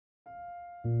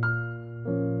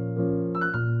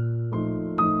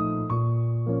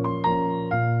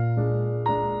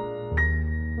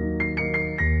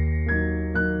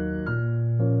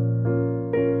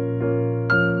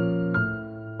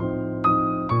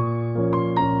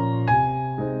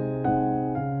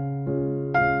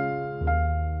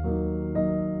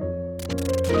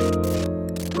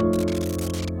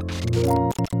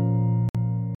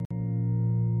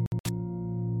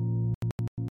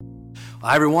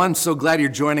Hi, everyone. So glad you're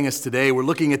joining us today. We're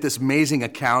looking at this amazing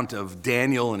account of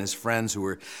Daniel and his friends who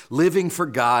were living for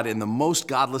God in the most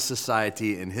godless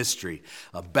society in history,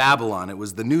 Babylon. It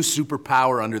was the new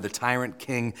superpower under the tyrant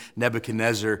king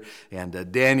Nebuchadnezzar,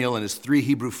 and Daniel and his three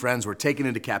Hebrew friends were taken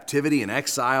into captivity and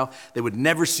exile. They would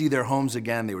never see their homes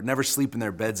again. They would never sleep in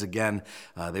their beds again.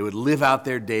 They would live out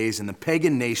their days in the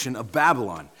pagan nation of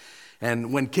Babylon.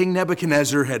 And when King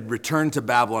Nebuchadnezzar had returned to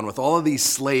Babylon with all of these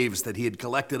slaves that he had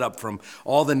collected up from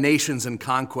all the nations and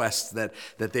conquests that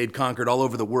they'd conquered all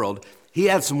over the world, he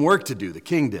had some work to do, the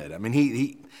king did. I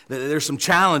mean, there's some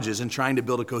challenges in trying to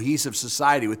build a cohesive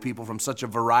society with people from such a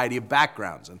variety of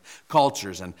backgrounds and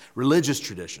cultures and religious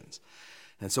traditions.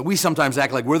 And so we sometimes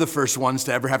act like we're the first ones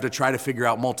to ever have to try to figure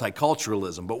out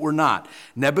multiculturalism, but we're not.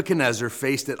 Nebuchadnezzar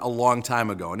faced it a long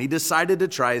time ago, and he decided to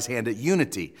try his hand at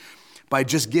unity by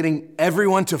just getting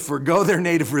everyone to forgo their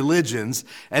native religions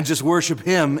and just worship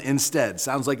him instead.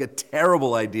 Sounds like a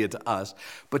terrible idea to us,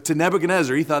 but to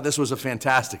Nebuchadnezzar, he thought this was a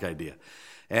fantastic idea.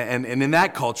 And in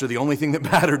that culture, the only thing that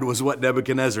mattered was what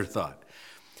Nebuchadnezzar thought.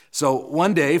 So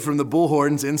one day, from the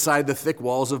bullhorns inside the thick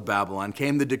walls of Babylon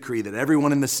came the decree that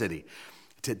everyone in the city,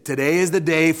 today is the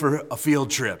day for a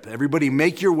field trip. Everybody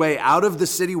make your way out of the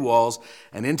city walls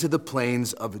and into the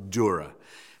plains of Dura.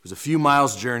 It was a few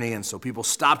miles journey, and so people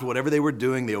stopped whatever they were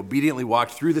doing. They obediently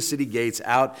walked through the city gates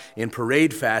out in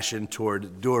parade fashion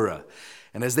toward Dura.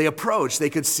 And as they approached,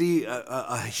 they could see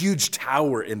a huge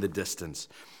tower in the distance,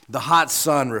 the hot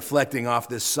sun reflecting off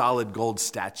this solid gold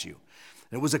statue.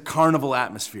 And it was a carnival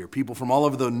atmosphere. People from all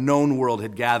over the known world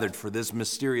had gathered for this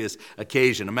mysterious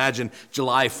occasion. Imagine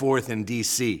July 4th in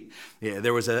D.C.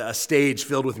 There was a stage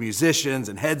filled with musicians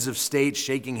and heads of state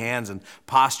shaking hands and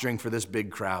posturing for this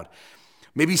big crowd.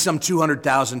 Maybe some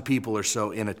 200,000 people or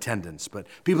so in attendance. But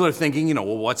people are thinking,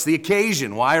 well, what's the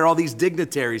occasion? Why are all these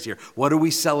dignitaries here? What are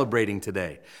we celebrating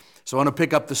today? So I want to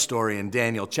pick up the story in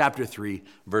Daniel chapter 3,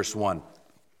 verse 1.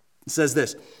 It says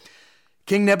this: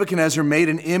 King Nebuchadnezzar made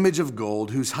an image of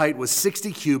gold whose height was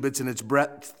 60 cubits and its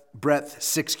breadth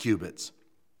 6 cubits.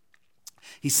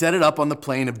 He set it up on the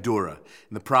plain of Dura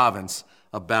in the province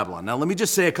of Babylon. Now, let me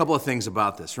just say a couple of things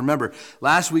about this. Remember,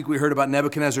 last week we heard about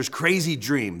Nebuchadnezzar's crazy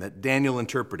dream that Daniel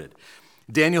interpreted.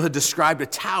 Daniel had described a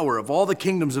tower of all the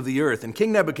kingdoms of the earth, and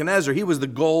King Nebuchadnezzar, he was the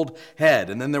gold head,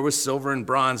 and then there was silver and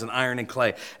bronze and iron and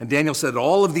clay. And Daniel said that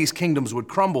all of these kingdoms would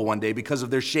crumble one day because of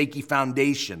their shaky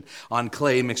foundation on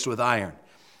clay mixed with iron.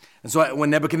 And so when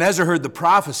Nebuchadnezzar heard the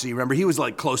prophecy, remember, he was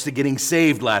like close to getting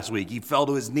saved last week. He fell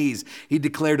to his knees. He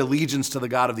declared allegiance to the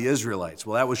God of the Israelites.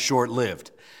 Well, that was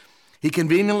short-lived. He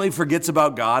conveniently forgets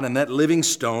about God and that living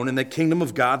stone and that kingdom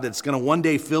of God that's going to one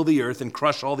day fill the earth and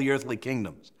crush all the earthly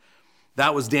kingdoms.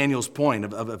 That was Daniel's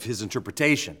point of his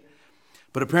interpretation.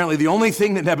 But apparently the only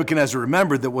thing that Nebuchadnezzar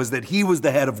remembered was that he was the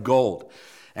head of gold,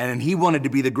 and he wanted to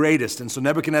be the greatest. And so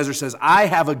Nebuchadnezzar says, I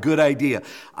have a good idea.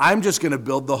 I'm just going to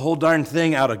build the whole darn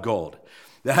thing out of gold.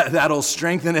 That'll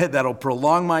strengthen it. That'll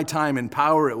prolong my time in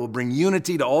power. It will bring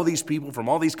unity to all these people from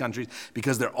all these countries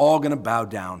because they're all going to bow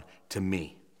down to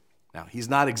me. Now, he's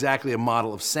not exactly a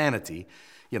model of sanity,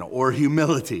 or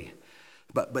humility,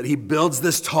 but he builds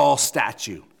this tall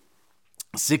statue.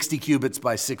 60 cubits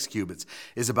by 6 cubits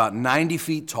is about 90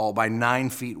 feet tall by 9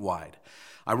 feet wide.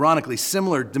 Ironically,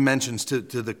 similar dimensions to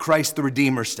the Christ the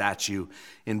Redeemer statue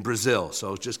in Brazil.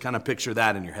 So just kind of picture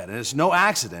that in your head. And it's no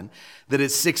accident that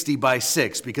it's 60 by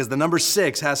 6 because the number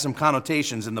 6 has some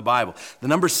connotations in the Bible. The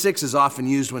number 6 is often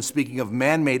used when speaking of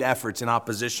man-made efforts in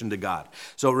opposition to God.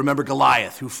 So remember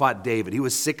Goliath, who fought David. He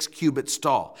was 6 cubits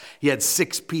tall. He had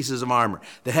 6 pieces of armor.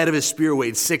 The head of his spear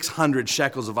weighed 600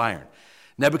 shekels of iron.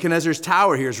 Nebuchadnezzar's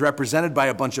tower here is represented by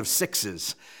a bunch of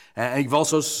sixes. And you've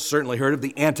also certainly heard of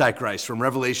the Antichrist from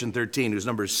Revelation 13, whose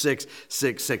number is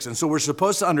 666. And so we're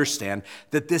supposed to understand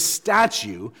that this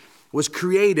statue was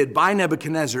created by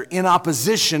Nebuchadnezzar in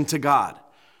opposition to God.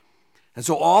 And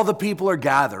so all the people are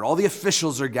gathered, all the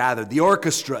officials are gathered, the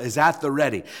orchestra is at the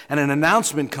ready, and an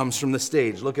announcement comes from the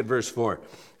stage. Look at verse 4. It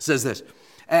says this,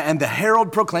 and the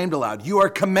herald proclaimed aloud, you are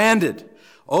commanded,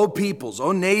 O peoples,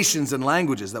 O nations and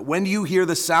languages, that when you hear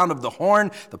the sound of the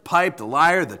horn, the pipe, the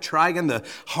lyre, the trigon, the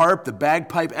harp, the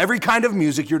bagpipe, every kind of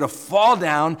music, you're to fall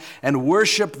down and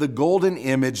worship the golden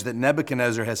image that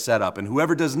Nebuchadnezzar has set up. And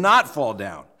whoever does not fall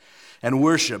down and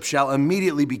worship shall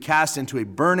immediately be cast into a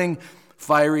burning,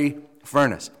 fiery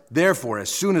furnace. Therefore, as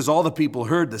soon as all the people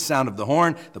heard the sound of the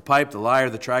horn, the pipe, the lyre,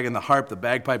 the trigon, the harp, the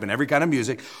bagpipe, and every kind of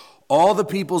music, all the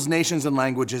peoples, nations, and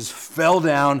languages fell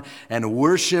down and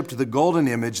worshiped the golden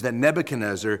image that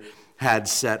Nebuchadnezzar had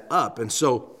set up. And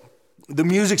so the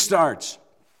music starts,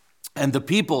 and the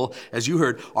people, as you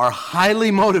heard, are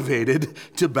highly motivated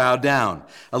to bow down.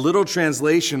 A little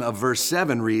translation of verse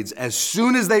 7 reads, as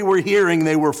soon as they were hearing,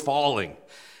 they were falling.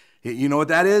 You know what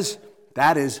that is?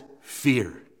 That is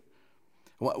fear.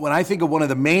 When I think of one of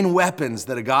the main weapons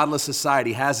that a godless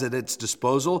society has at its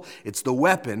disposal, it's the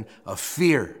weapon of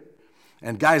fear.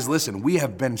 And guys, listen, we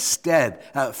have been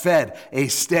fed a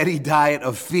steady diet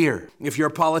of fear. If you're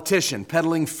a politician,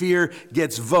 peddling fear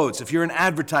gets votes. If you're an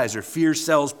advertiser, fear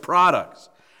sells products.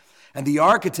 And the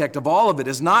architect of all of it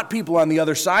is not people on the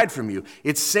other side from you.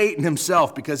 It's Satan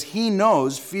himself, because he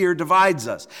knows fear divides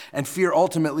us and fear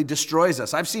ultimately destroys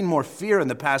us. I've seen more fear in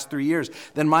the past 3 years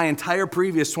than my entire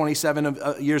previous 27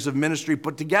 years of ministry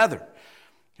put together.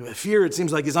 Fear, it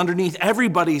seems like, is underneath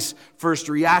everybody's first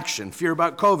reaction. Fear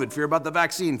about COVID, fear about the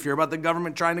vaccine, fear about the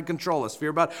government trying to control us, fear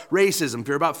about racism,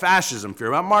 fear about fascism, fear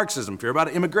about Marxism, fear about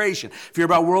immigration, fear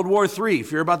about World War III,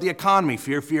 fear about the economy,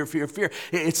 fear.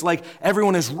 It's like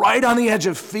everyone is right on the edge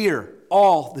of fear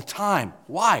all the time.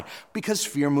 Why? Because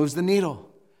fear moves the needle.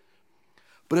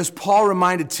 But as Paul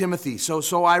reminded Timothy,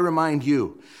 so I remind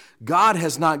you, God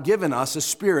has not given us a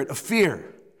spirit of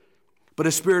fear, but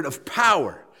a spirit of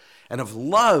power and of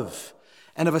love,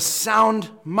 and of a sound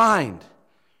mind.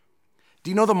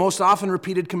 Do you know the most often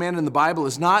repeated command in the Bible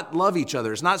is not love each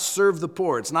other, it's not serve the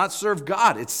poor, it's not serve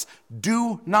God, it's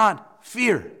do not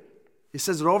fear. He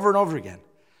says it over and over again.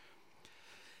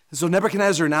 And so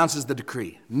Nebuchadnezzar announces the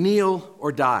decree, kneel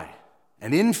or die.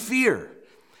 And in fear,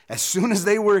 as soon as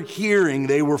they were hearing,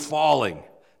 they were falling.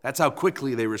 That's how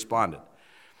quickly they responded.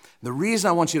 The reason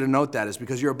I want you to note that is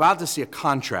because you're about to see a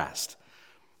contrast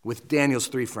with Daniel's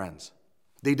three friends.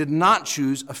 They did not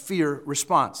choose a fear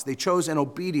response. They chose an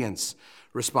obedience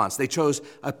response. They chose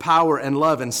a power and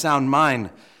love and sound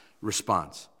mind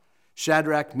response.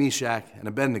 Shadrach, Meshach, and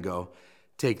Abednego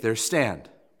take their stand.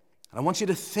 And I want you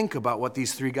to think about what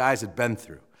these three guys had been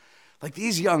through. Like,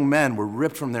 these young men were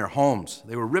ripped from their homes.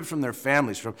 They were ripped from their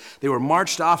families. They were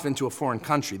marched off into a foreign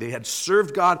country. They had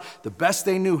served God the best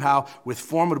they knew how with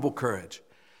formidable courage.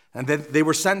 And then they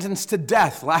were sentenced to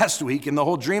death last week in the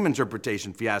whole dream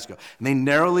interpretation fiasco. And they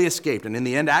narrowly escaped. And in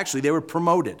the end, actually, they were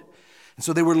promoted. And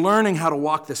so they were learning how to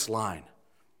walk this line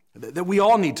that we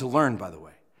all need to learn, by the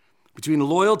way, between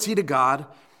loyalty to God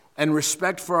and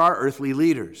respect for our earthly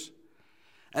leaders.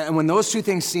 And when those two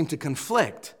things seem to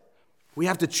conflict, we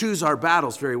have to choose our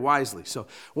battles very wisely. So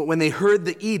when they heard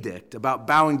the edict about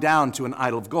bowing down to an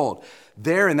idol of gold,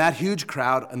 there in that huge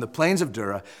crowd on the plains of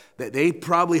Dura, they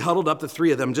probably huddled up, the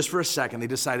three of them, just for a second. They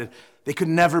decided they could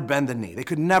never bend the knee. They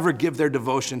could never give their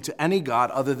devotion to any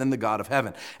God other than the God of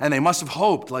heaven. And they must have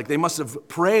hoped, like they must have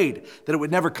prayed that it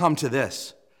would never come to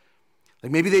this.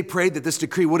 Like maybe they prayed that this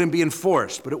decree wouldn't be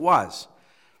enforced, but it was.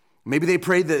 Maybe they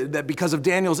prayed that because of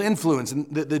Daniel's influence, and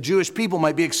the Jewish people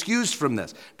might be excused from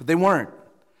this, but they weren't.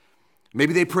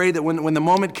 Maybe they prayed that when the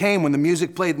moment came, when the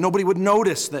music played, nobody would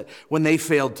notice that when they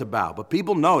failed to bow. But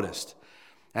people noticed,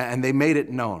 and they made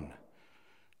it known.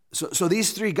 So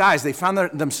these three guys, they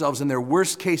found themselves in their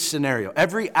worst case scenario.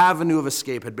 Every avenue of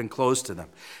escape had been closed to them.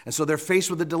 And so they're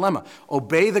faced with a dilemma.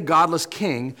 Obey the godless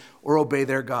king or obey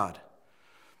their God.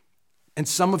 And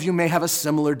some of you may have a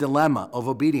similar dilemma of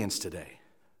obedience today.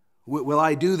 Will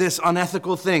I do this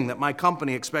unethical thing that my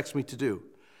company expects me to do?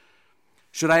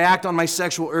 Should I act on my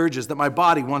sexual urges that my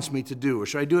body wants me to do? Or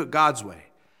should I do it God's way?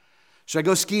 Should I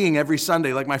go skiing every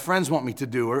Sunday like my friends want me to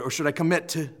do? Or should I commit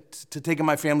to taking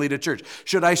my family to church?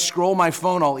 Should I scroll my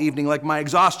phone all evening like my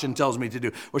exhaustion tells me to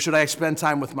do? Or should I spend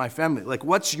time with my family? Like,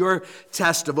 what's your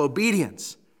test of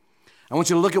obedience? I want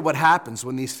you to look at what happens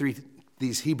when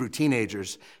these Hebrew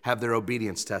teenagers have their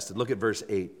obedience tested. Look at verse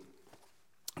 8.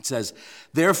 It says,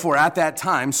 therefore, at that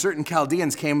time, certain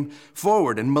Chaldeans came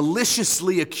forward and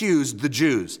maliciously accused the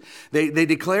Jews. They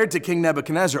declared to King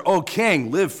Nebuchadnezzar, O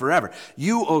king, live forever.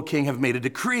 You, O king, have made a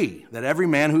decree that every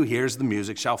man who hears the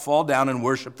music shall fall down and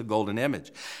worship the golden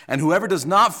image. And whoever does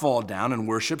not fall down and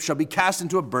worship shall be cast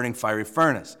into a burning fiery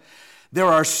furnace. There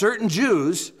are certain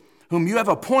Jews whom you have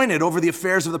appointed over the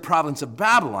affairs of the province of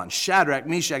Babylon, Shadrach,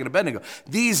 Meshach, and Abednego.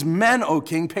 These men, O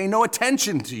king, pay no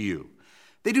attention to you.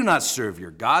 They do not serve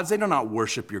your gods. They do not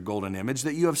worship your golden image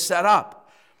that you have set up.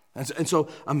 And so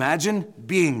imagine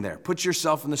being there. Put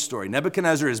yourself in the story.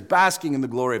 Nebuchadnezzar is basking in the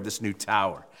glory of this new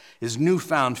tower, his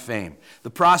newfound fame, the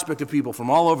prospect of people from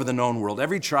all over the known world,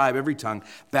 every tribe, every tongue,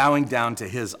 bowing down to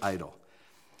his idol.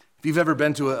 If you've ever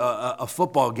been to a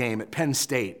football game at Penn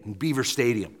State in Beaver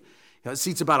Stadium, it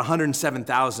seats about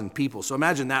 107,000 people. So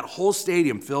imagine that whole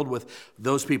stadium filled with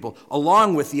those people,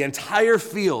 along with the entire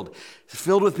field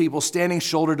filled with people standing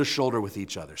shoulder to shoulder with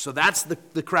each other. So that's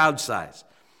the crowd size.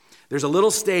 There's a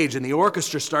little stage and the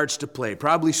orchestra starts to play,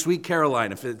 probably Sweet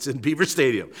Caroline if it's in Beaver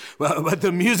Stadium. But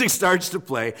the music starts to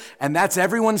play, and that's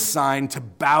everyone's sign to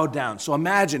bow down. So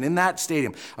imagine in that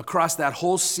stadium, across that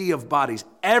whole sea of bodies,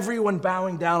 everyone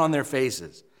bowing down on their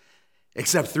faces,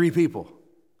 except 3 people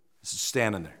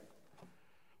standing there.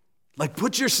 Like,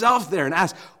 put yourself there and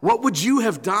ask, what would you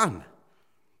have done?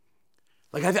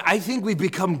 Like, I think we've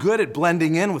become good at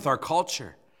blending in with our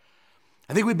culture.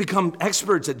 I think we've become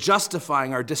experts at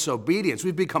justifying our disobedience.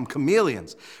 We've become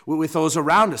chameleons with those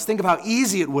around us. Think of how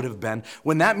easy it would have been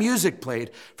when that music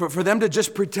played for them to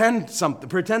just pretend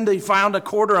they found a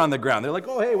quarter on the ground. They're like,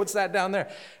 oh, hey, what's that down there?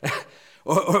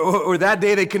 or that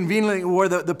day they conveniently wore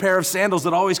the pair of sandals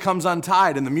that always comes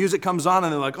untied, and the music comes on,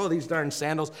 and they're like, oh, these darn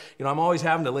sandals. I'm always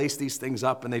having to lace these things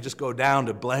up, and they just go down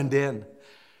to blend in.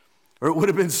 Or it would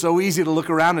have been so easy to look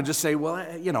around and just say, well,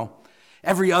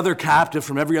 every other captive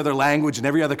from every other language and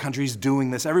every other country is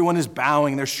doing this. Everyone is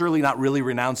bowing. They're surely not really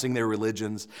renouncing their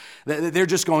religions. They're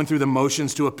just going through the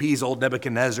motions to appease old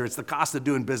Nebuchadnezzar. It's the cost of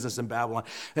doing business in Babylon.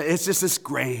 It's just this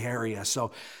gray area.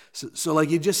 So like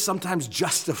you just sometimes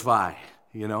justify,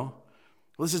 well,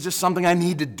 this is just something I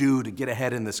need to do to get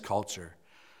ahead in this culture,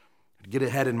 to get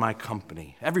ahead in my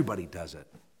company. Everybody does it.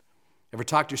 Ever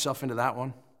talked yourself into that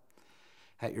one?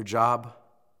 At your job?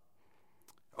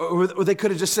 Or they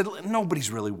could have just said,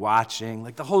 nobody's really watching.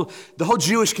 Like the whole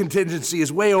Jewish contingency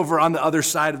is way over on the other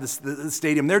side of the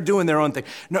stadium. They're doing their own thing.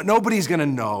 Nobody's going to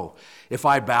know if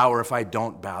I bow or if I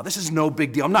don't bow. This is no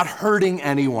big deal. I'm not hurting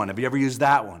anyone. Have you ever used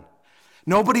that one?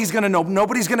 Nobody's going to know.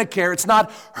 Nobody's going to care. It's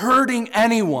not hurting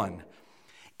anyone,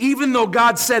 even though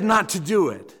God said not to do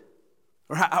it.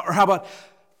 Or how about,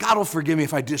 God will forgive me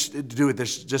if I just do it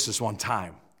just this one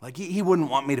time. Like he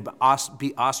wouldn't want me to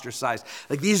be ostracized.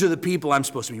 Like these are the people I'm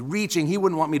supposed to be reaching. He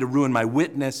wouldn't want me to ruin my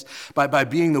witness by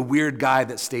being the weird guy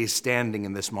that stays standing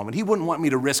in this moment. He wouldn't want me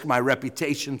to risk my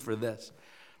reputation for this.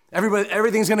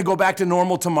 Everything's going to go back to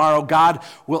normal tomorrow. God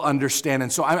will understand.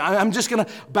 And so I'm just going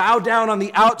to bow down on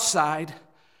the outside,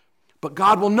 but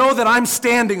God will know that I'm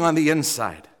standing on the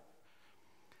inside.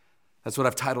 That's what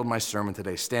I've titled my sermon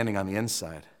today, Standing on the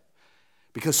Inside.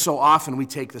 Because so often we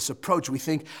take this approach. We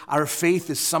think our faith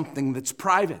is something that's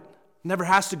private, never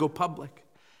has to go public.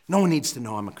 No one needs to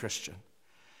know I'm a Christian.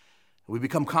 We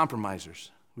become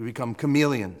compromisers. We become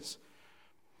chameleons.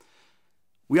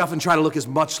 We often try to look as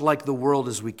much like the world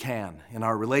as we can in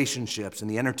our relationships and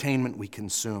the entertainment we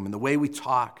consume and the way we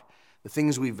talk, the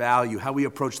things we value, how we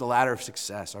approach the ladder of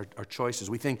success, our choices.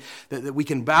 We think that we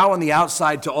can bow on the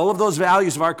outside to all of those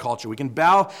values of our culture. We can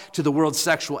bow to the world's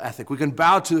sexual ethic. We can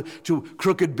bow to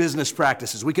crooked business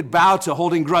practices. We can bow to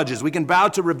holding grudges. We can bow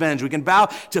to revenge. We can bow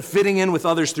to fitting in with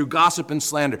others through gossip and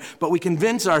slander. But we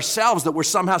convince ourselves that we're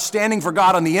somehow standing for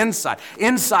God on the inside.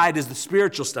 Inside is the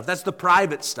spiritual stuff. That's the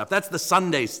private stuff. That's the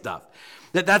Sunday stuff.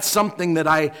 That's something that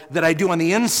I do on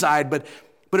the inside, but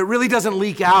it really doesn't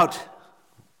leak out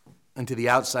into the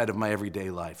outside of my everyday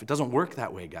life. It doesn't work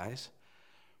that way, guys.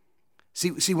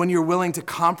 See, when you're willing to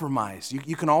compromise,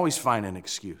 you can always find an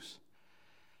excuse.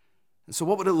 And so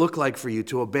what would it look like for you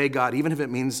to obey God, even if it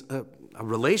means a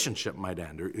relationship might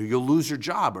end, or you'll lose your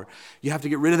job, or you have to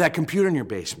get rid of that computer in your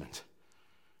basement?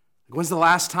 When's the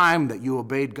last time that you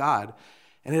obeyed God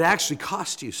and it actually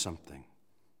cost you something?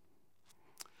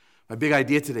 My big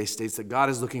idea today states that God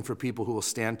is looking for people who will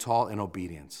stand tall in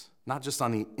obedience, not just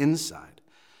on the inside,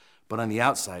 but on the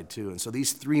outside too. And so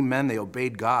these 3 men, they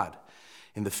obeyed God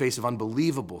in the face of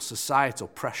unbelievable societal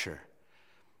pressure.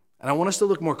 And I want us to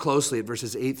look more closely at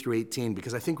verses 8 through 18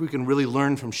 because I think we can really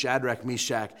learn from Shadrach,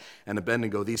 Meshach, and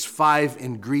Abednego these 5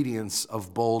 ingredients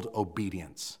of bold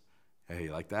obedience. Hey,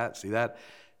 you like that? See that?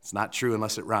 It's not true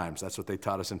unless it rhymes. That's what they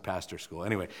taught us in pastor school.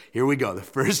 Anyway, here we go. The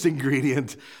first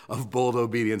ingredient of bold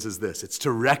obedience is this. It's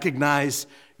to recognize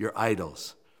your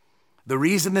idols. The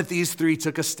reason that these 3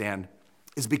 took a stand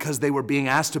is because they were being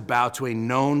asked to bow to a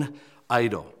known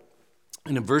idol.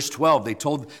 And in verse 12,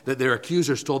 their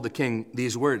accusers told the king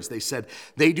these words. They said,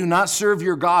 they do not serve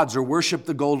your gods or worship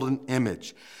the golden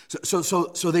image. So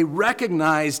they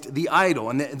recognized the idol,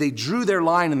 and they drew their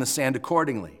line in the sand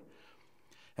accordingly.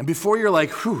 And before you're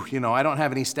like, whew, I don't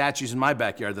have any statues in my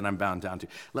backyard that I'm bound down to.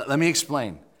 Let me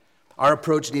explain. Our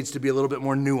approach needs to be a little bit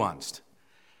more nuanced.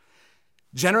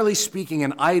 Generally speaking,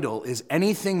 an idol is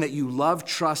anything that you love,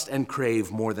 trust, and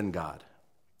crave more than God.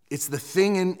 It's the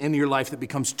thing in your life that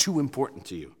becomes too important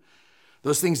to you.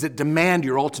 Those things that demand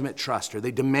your ultimate trust, or they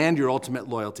demand your ultimate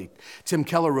loyalty. Tim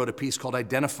Keller wrote a piece called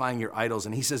Identifying Your Idols,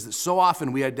 and he says that so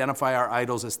often we identify our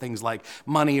idols as things like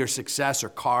money or success or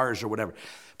cars or whatever.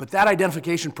 But that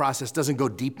identification process doesn't go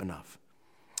deep enough.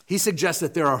 He suggests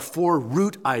that there are 4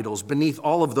 root idols beneath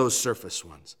all of those surface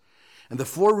ones. And the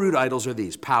 4 root idols are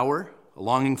these: power, a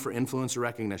longing for influence or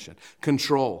recognition;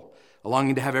 control, a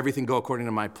longing to have everything go according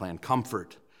to my plan;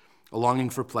 comfort, a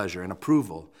longing for pleasure; and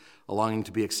approval, a longing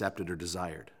to be accepted or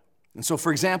desired. And so,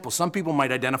 for example, some people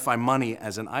might identify money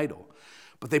as an idol,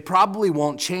 but they probably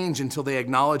won't change until they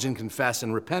acknowledge and confess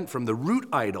and repent from the root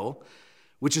idol,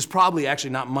 which is probably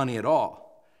actually not money at all.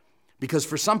 Because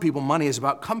for some people, money is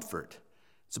about comfort.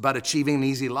 It's about achieving an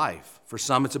easy life. For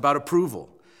some, it's about approval.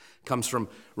 It comes from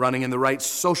running in the right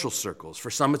social circles.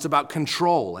 For some, it's about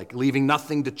control, like leaving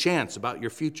nothing to chance about your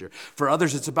future. For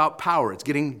others, it's about power. It's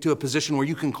getting to a position where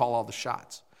you can call all the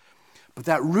shots. But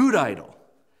that root idol,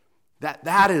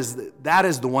 that is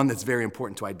the one that's very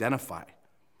important to identify.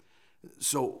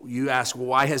 So you ask, well,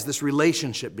 why has this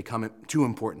relationship become too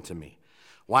important to me?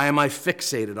 Why am I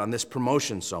fixated on this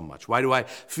promotion so much? Why do I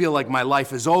feel like my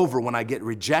life is over when I get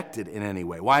rejected in any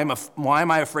way? Why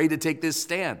am I afraid to take this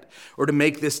stand or to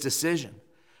make this decision?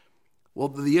 Well,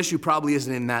 the issue probably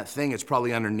isn't in that thing. It's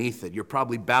probably underneath it. You're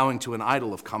probably bowing to an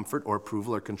idol of comfort or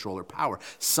approval or control or power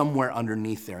somewhere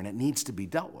underneath there, and it needs to be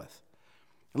dealt with.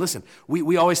 And listen,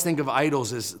 we always think of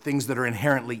idols as things that are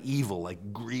inherently evil,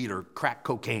 like greed or crack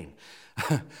cocaine.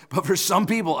 But for some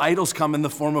people, idols come in the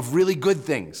form of really good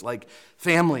things, like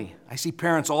family. I see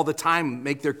parents all the time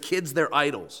make their kids their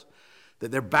idols, that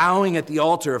they're bowing at the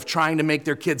altar of trying to make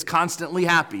their kids constantly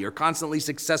happy or constantly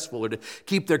successful or to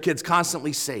keep their kids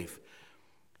constantly safe.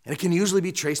 And it can usually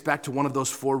be traced back to one of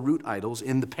those 4 root idols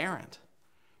in the parent.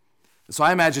 So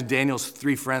I imagine Daniel's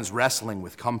 3 friends wrestling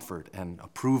with comfort and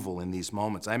approval in these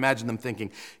moments. I imagine them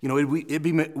thinking, it'd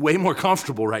be way more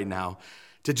comfortable right now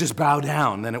to just bow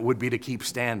down than it would be to keep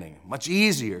standing. Much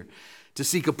easier to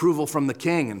seek approval from the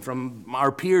king and from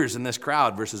our peers in this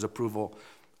crowd versus approval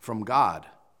from God.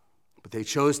 But they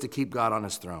chose to keep God on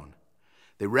his throne.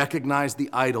 They recognized the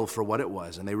idol for what it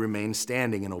was, and they remained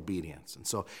standing in obedience. And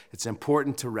so it's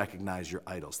important to recognize your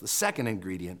idols. The second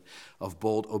ingredient of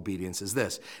bold obedience is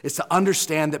this. It's to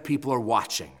understand that people are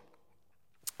watching.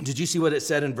 Did you see what it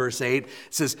said in verse 8? It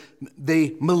says,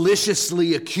 they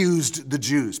maliciously accused the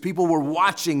Jews. People were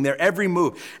watching their every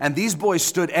move, and these boys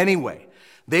stood anyway.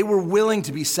 They were willing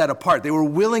to be set apart. They were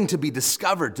willing to be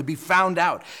discovered, to be found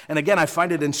out. And again, I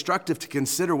find it instructive to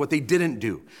consider what they didn't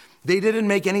do. They didn't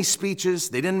make any speeches.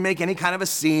 They didn't make any kind of a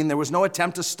scene. There was no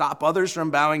attempt to stop others from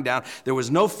bowing down. There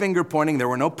was no finger pointing. There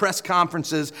were no press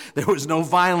conferences. There was no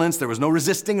violence. There was no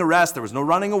resisting arrest. There was no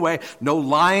running away, no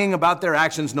lying about their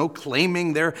actions, no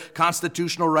claiming their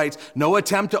constitutional rights, no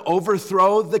attempt to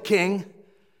overthrow the king.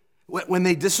 When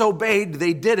they disobeyed,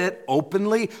 they did it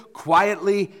openly,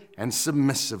 quietly, and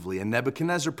submissively. And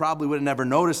Nebuchadnezzar probably would have never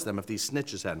noticed them if these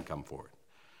snitches hadn't come forward.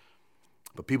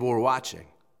 But people were watching.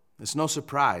 It's no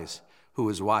surprise who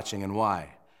was watching and why. It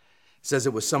says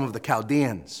it was some of the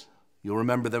Chaldeans. You'll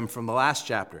remember them from the last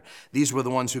chapter. These were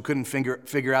the ones who couldn't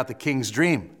figure out the king's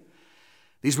dream.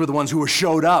 These were the ones who were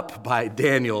showed up by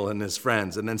Daniel and his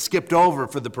friends and then skipped over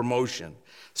for the promotion.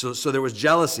 So there was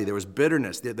jealousy, there was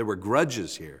bitterness, there were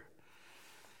grudges here.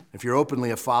 If you're openly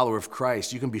a follower of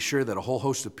Christ, you can be sure that a whole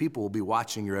host of people will be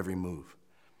watching your every move.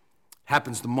 It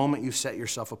happens the moment you set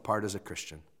yourself apart as a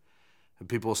Christian. And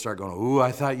people will start going, ooh,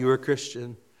 I thought you were a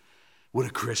Christian. Would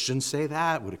a Christian say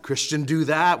that? Would a Christian do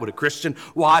that? Would a Christian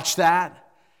watch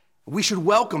that? We should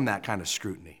welcome that kind of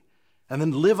scrutiny and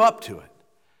then live up to it.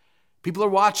 People are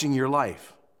watching your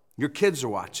life. Your kids are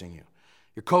watching you.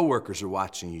 Your coworkers are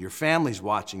watching you. Your family's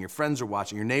watching. Your friends are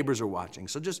watching. Your neighbors are watching.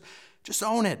 So just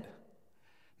own it.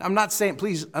 I'm not saying,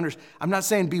 please understand, I'm not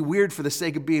saying be weird for the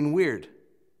sake of being weird,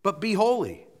 but be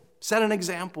holy. Set an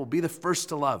example. Be the first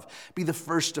to love. Be the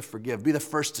first to forgive. Be the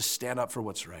first to stand up for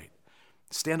what's right.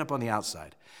 Stand up on the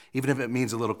outside, even if it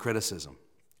means a little criticism.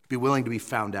 Be willing to be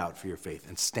found out for your faith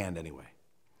and stand anyway.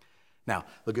 Now,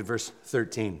 look at verse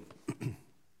 13.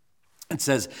 It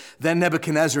says, then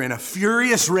Nebuchadnezzar, in a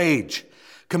furious rage,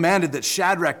 commanded that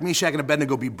Shadrach, Meshach, and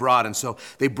Abednego be brought. And so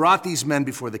they brought these men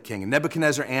before the king. And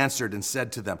Nebuchadnezzar answered and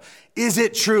said to them, is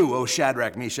it true, O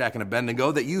Shadrach, Meshach, and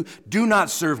Abednego, that you do not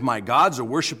serve my gods or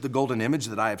worship the golden image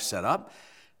that I have set up?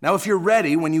 Now, if you're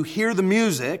ready, when you hear the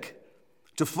music,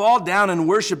 to fall down and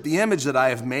worship the image that I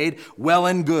have made, well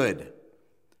and good.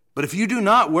 But if you do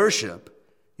not worship,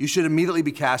 you should immediately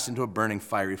be cast into a burning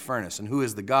fiery furnace. And who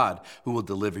is the God who will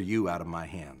deliver you out of my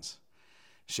hands?"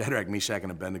 Shadrach, Meshach,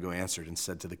 and Abednego answered and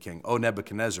said to the king, "O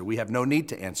Nebuchadnezzar, we have no need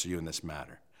to answer you in this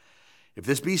matter. If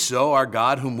this be so, our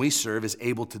God whom we serve is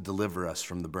able to deliver us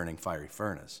from the burning fiery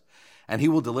furnace, and he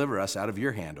will deliver us out of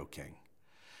your hand, O king.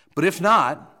 But if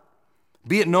not,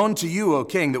 be it known to you, O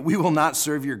king, that we will not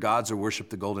serve your gods or worship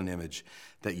the golden image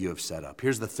that you have set up."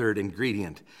 Here's the third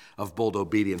ingredient of bold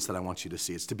obedience that I want you to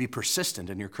see. It's to be persistent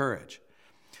in your courage.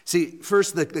 See,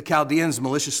 first the Chaldeans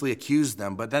maliciously accused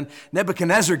them, but then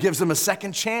Nebuchadnezzar gives them a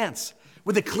second chance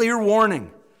with a clear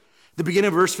warning. At the beginning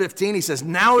of verse 15, he says,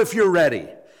 "Now if you're ready."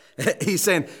 He's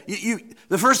saying,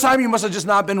 the first time you must have just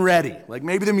not been ready. Like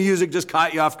maybe the music just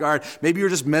caught you off guard. Maybe you were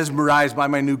just mesmerized by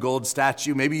my new gold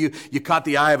statue. Maybe you caught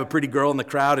the eye of a pretty girl in the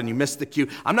crowd and you missed the cue.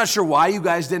 I'm not sure why you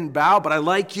guys didn't bow, but I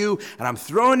like you, and I'm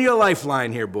throwing you a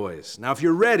lifeline here, boys. Now, if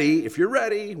you're ready,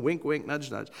 wink, wink,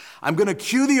 nudge, nudge, I'm going to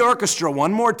cue the orchestra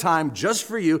one more time just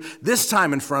for you, this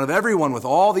time in front of everyone with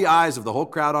all the eyes of the whole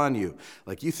crowd on you.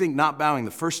 Like you think not bowing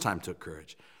the first time took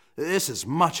courage. This is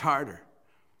much harder.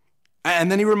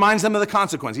 And then he reminds them of the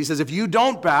consequence. He says, if you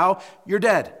don't bow, you're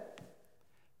dead.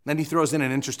 Then he throws in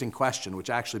an interesting question,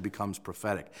 which actually becomes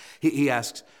prophetic. He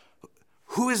asks,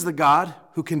 who is the God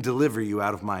who can deliver you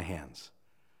out of my hands?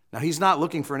 Now, he's not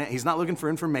looking for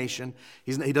information.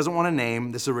 He doesn't want a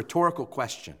name. This is a rhetorical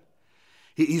question.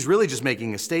 He's really just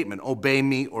making a statement, obey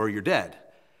me or you're dead.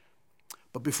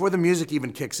 But before the music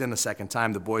even kicks in the second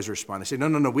time, the boys respond. They say, no,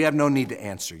 we have no need to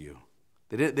answer you.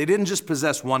 They didn't just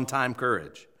possess one-time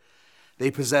courage. They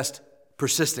possessed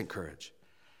persistent courage.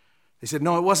 They said,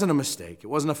 no, it wasn't a mistake. It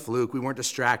wasn't a fluke. We weren't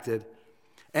distracted.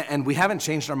 And we haven't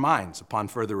changed our minds upon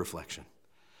further reflection.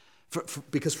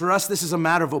 Because for us, this is a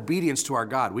matter of obedience to our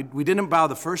God. We didn't bow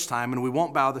the first time, and we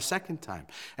won't bow the second time.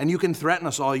 And you can threaten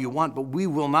us all you want, but we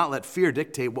will not let fear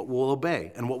dictate what we'll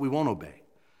obey and what we won't obey.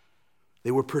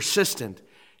 They were persistent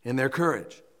in their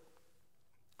courage.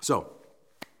 So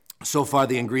far,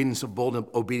 the ingredients of bold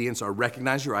obedience are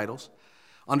recognize your idols,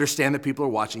 understand that people are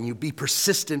watching you, be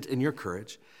persistent in your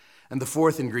courage. And the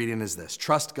fourth ingredient is this,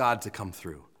 trust God to come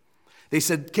through. They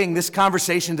said, King, this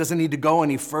conversation doesn't need to go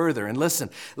any further. And listen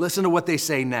to what they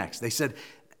say next. They said,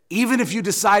 even if you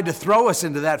decide to throw us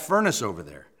into that furnace over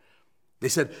there, they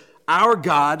said, our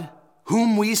God,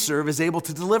 whom we serve, is able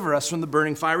to deliver us from the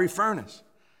burning fiery furnace.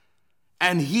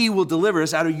 And he will deliver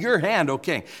us out of your hand, O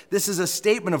king. This is a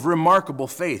statement of remarkable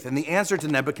faith. And the answer to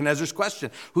Nebuchadnezzar's question,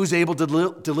 who's able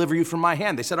to deliver you from my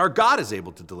hand? They said, our God is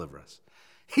able to deliver us.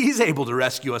 He's able to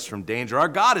rescue us from danger. Our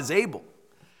God is able.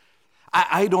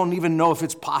 I don't even know if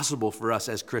it's possible for us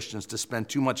as Christians to spend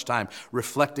too much time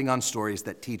reflecting on stories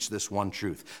that teach this one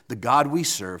truth. The God we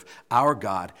serve, our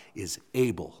God, is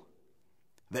able.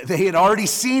 They had already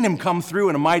seen him come through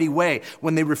in a mighty way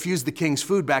when they refused the king's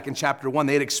food back in chapter 1.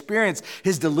 They had experienced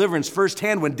his deliverance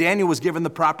firsthand when Daniel was given the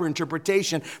proper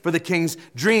interpretation for the king's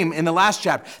dream in the last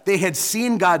chapter. They had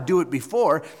seen God do it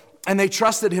before, and they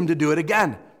trusted him to do it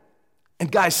again. And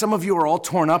guys, some of you are all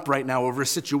torn up right now over a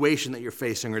situation that you're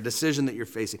facing or a decision that you're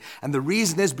facing. And the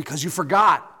reason is because you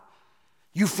forgot.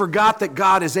 You forgot that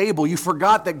God is able. You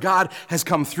forgot that God has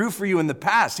come through for you in the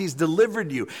past. He's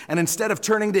delivered you. And instead of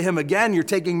turning to him again, you're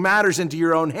taking matters into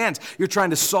your own hands. You're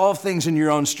trying to solve things in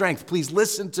your own strength. Please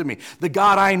listen to me. The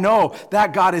God I know,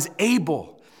 that God is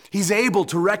able. He's able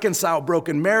to reconcile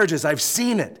broken marriages. I've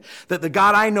seen it. That the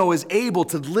God I know is able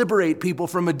to liberate people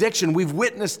from addiction. We've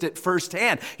witnessed it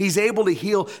firsthand. He's able to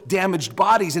heal damaged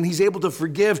bodies, and he's able to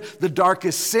forgive the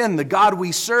darkest sin. The God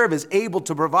we serve is able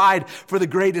to provide for the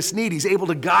greatest need. He's able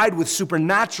to guide with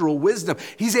supernatural wisdom.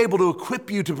 He's able to equip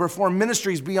you to perform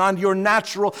ministries beyond your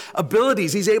natural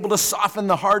abilities. He's able to soften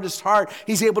the hardest heart.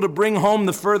 He's able to bring home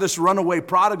the furthest runaway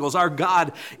prodigals. Our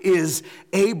God is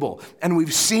able, and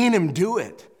we've seen him do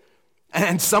it.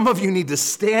 And some of you need to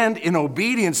stand in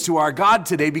obedience to our God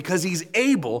today because he's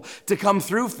able to come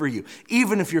through for you,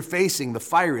 even if you're facing the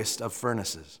fieriest of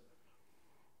furnaces.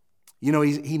 You know,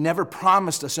 he never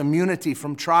promised us immunity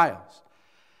from trials.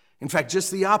 In fact,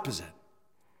 just the opposite.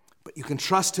 But you can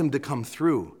trust him to come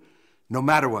through no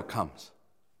matter what comes.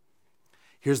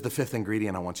 Here's the fifth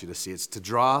ingredient I want you to see. It's to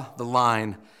draw the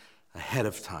line ahead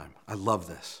of time. I love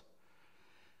this.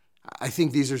 I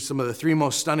think these are some of the three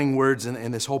most stunning words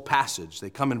in this whole passage.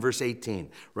 They come in verse 18,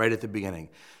 right at the beginning.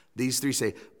 These three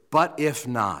say, but if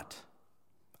not.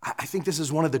 I think this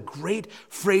is one of the great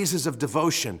phrases of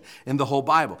devotion in the whole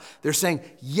Bible. They're saying,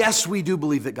 yes, we do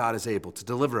believe that God is able to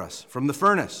deliver us from the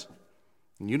furnace.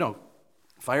 And you know,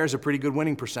 fire is a pretty good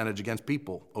winning percentage against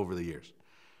people over the years.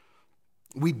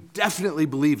 We definitely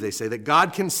believe, they say, that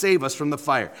God can save us from the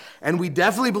fire. And we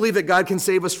definitely believe that God can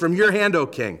save us from your hand, O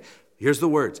king. Here's the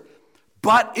words.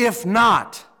 But if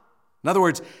not, in other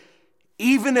words,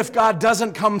 even if God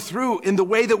doesn't come through in the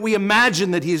way that we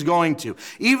imagine that he's going to,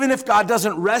 even if God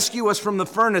doesn't rescue us from the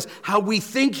furnace how we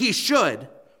think he should,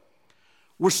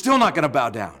 we're still not going to bow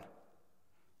down.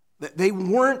 They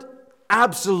weren't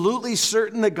absolutely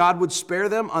certain that God would spare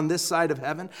them on this side of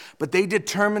heaven, but they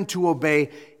determined to obey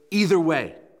either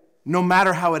way, no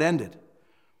matter how it ended.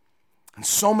 And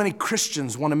so many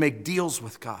Christians want to make deals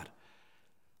with God.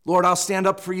 Lord, I'll stand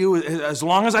up for you as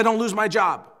long as I don't lose my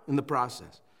job in the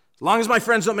process, as long as my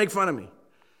friends don't make fun of me,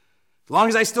 as long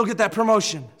as I still get that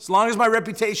promotion, as long as my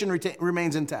reputation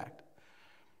remains intact.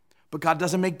 But God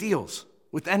doesn't make deals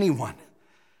with anyone.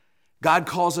 God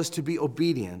calls us to be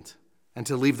obedient and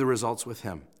to leave the results with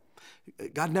him.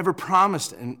 God never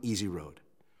promised an easy road,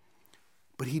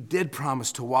 but he did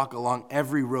promise to walk along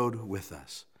every road with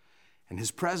us. And his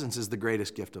presence is the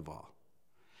greatest gift of all.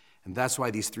 And that's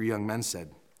why these three young men said,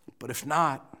 but if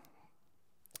not,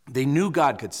 they knew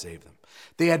God could save them.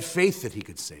 They had faith that he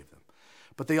could save them.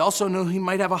 But they also knew he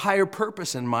might have a higher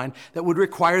purpose in mind that would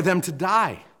require them to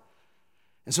die.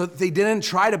 And so they didn't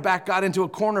try to back God into a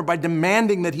corner by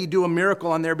demanding that he do a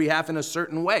miracle on their behalf in a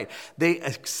certain way. They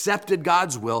accepted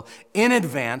God's will in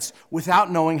advance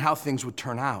without knowing how things would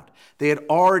turn out. They had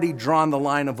already drawn the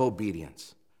line of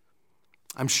obedience.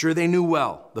 I'm sure they knew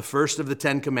well the first of the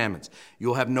 10 commandments.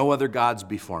 You'll have no other gods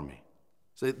before me.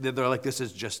 So they're like, this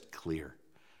is just clear.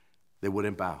 They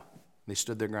wouldn't bow. They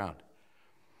stood their ground.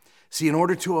 See, in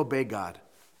order to obey God,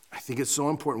 I think it's so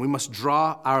important. We must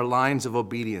draw our lines of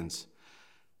obedience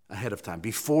ahead of time,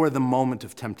 before the moment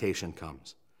of temptation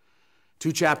comes.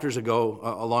 2 chapters ago,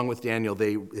 along with Daniel,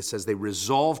 it says they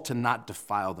resolved to not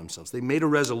defile themselves. They made a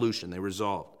resolution. They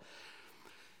resolved.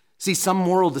 See, some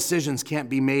moral decisions can't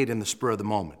be made in the spur of the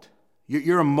moment.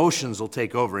 Your emotions will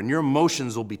take over, and your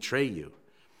emotions will betray you.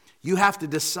 You have to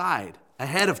decide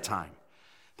ahead of time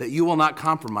that you will not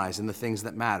compromise in the things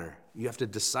that matter. You have to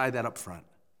decide that up front.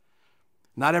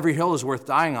 Not every hill is worth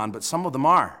dying on, but some of them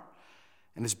are.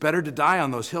 And it's better to die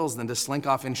on those hills than to slink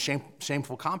off in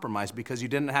shameful compromise because you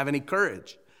didn't have any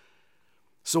courage.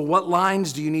 So what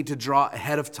lines do you need to draw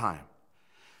ahead of time?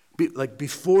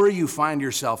 Before you find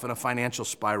yourself in a financial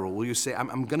spiral, will you say,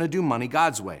 I'm going to do money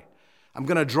God's way. I'm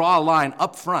going to draw a line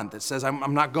up front that says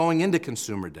I'm not going into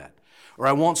consumer debt, or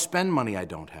I won't spend money I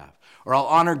don't have, or I'll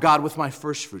honor God with my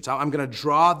first fruits. I'm going to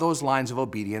draw those lines of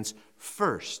obedience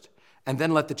first and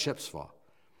then let the chips fall.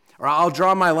 Or I'll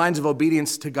draw my lines of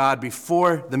obedience to God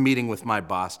before the meeting with my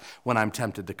boss when I'm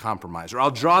tempted to compromise. Or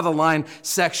I'll draw the line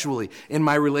sexually in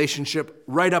my relationship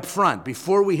right up front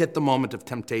before we hit the moment of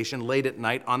temptation late at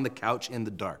night on the couch in the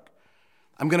dark.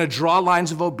 I'm going to draw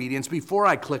lines of obedience before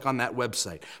I click on that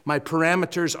website. My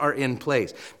parameters are in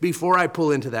place. Before I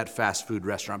pull into that fast food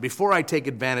restaurant, before I take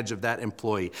advantage of that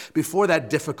employee, before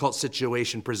that difficult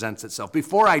situation presents itself,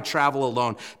 before I travel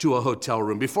alone to a hotel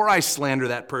room, before I slander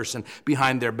that person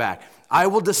behind their back, I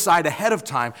will decide ahead of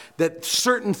time that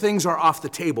certain things are off the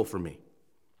table for me.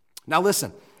 Now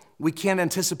listen, we can't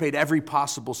anticipate every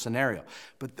possible scenario,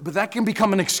 but that can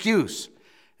become an excuse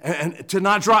and to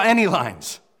not draw any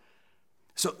lines.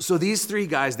 So these three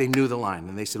guys, they knew the line,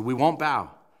 and they said, we won't bow.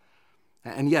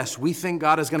 And yes, we think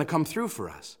God is going to come through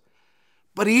for us.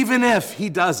 But even if he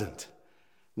doesn't,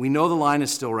 we know the line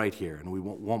is still right here, and we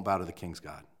won't bow to the king's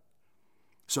God.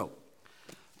 So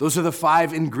those are the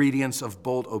 5 ingredients of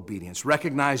bold obedience.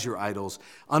 Recognize your idols,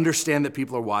 understand that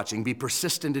people are watching, be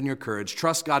persistent in your courage,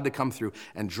 trust God to come through,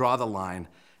 and draw the line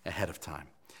ahead of time.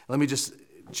 Let me just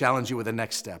challenge you with the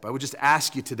next step. I would just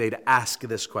ask you today to ask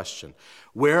this question.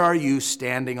 Where are you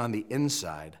standing on the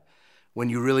inside when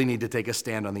you really need to take a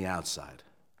stand on the outside?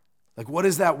 Like, what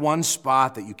is that one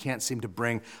spot that you can't seem to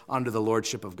bring under the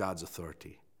lordship of God's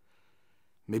authority?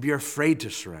 Maybe you're afraid to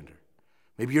surrender.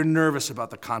 Maybe you're nervous about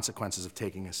the consequences of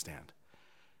taking a stand.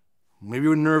 Maybe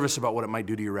you're nervous about what it might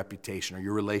do to your reputation or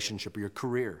your relationship or your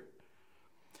career.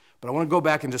 But I want to go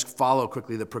back and just follow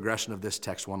quickly the progression of this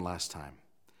text one last time.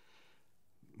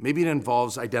 Maybe it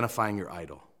involves identifying your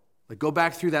idol. Like, go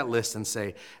back through that list and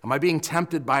say, am I being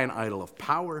tempted by an idol of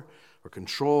power or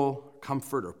control,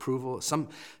 comfort or approval?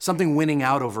 Something winning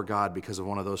out over God because of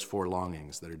one of those 4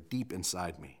 longings that are deep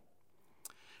inside me.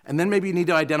 And then maybe you need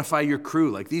to identify your crew.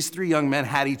 Like, these 3 young men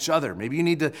had each other. Maybe you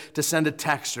need to send a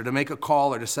text or to make a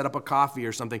call or to set up a coffee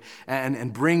or something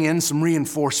and bring in some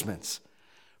reinforcements.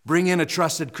 Bring in a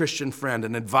trusted Christian friend,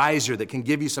 an advisor that can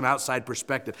give you some outside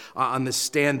perspective on this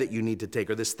stand that you need to take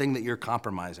or this thing that you're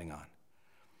compromising on.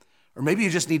 Or maybe you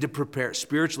just need to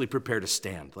spiritually prepare to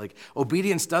stand. Like,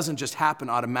 obedience doesn't just happen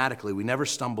automatically. We never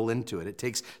stumble into it. It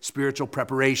takes spiritual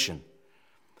preparation.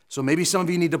 So maybe some of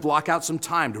you need to block out some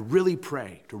time to really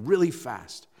pray, to really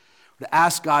fast, or to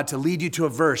ask God to lead you to a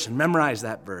verse and memorize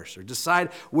that verse, or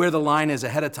decide where the line is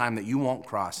ahead of time that you won't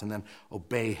cross, and then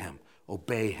obey him.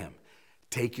 Obey him.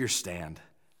 Take your stand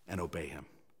and obey him.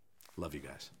 Love you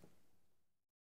guys.